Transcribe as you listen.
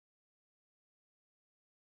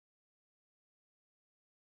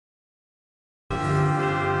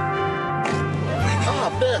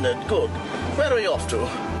Bernard, good. Where are you off to?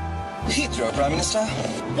 Heathrow, Prime Minister.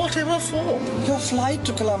 Whatever for? Your flight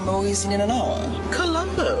to Colombo is in an hour.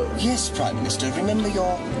 Colombo? Yes, Prime Minister. Remember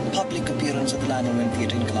your public appearance at the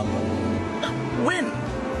Amphitheatre in Colombo? When?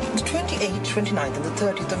 The 28th, 29th and the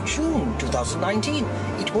 30th of June, 2019.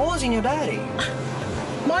 It was in your diary.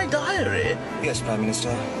 My diary? Yes, Prime Minister.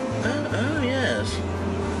 Oh, yes.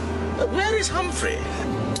 Where is Humphrey?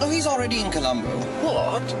 Oh, he's already in Colombo.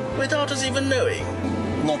 What? Without us even knowing?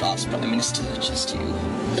 Not us, Prime Minister, just you.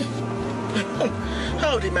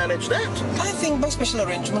 How'd he manage that? I think by special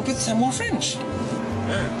arrangement with Samoa French.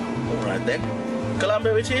 All right then.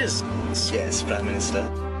 Colombo it is. Yes, Prime Minister.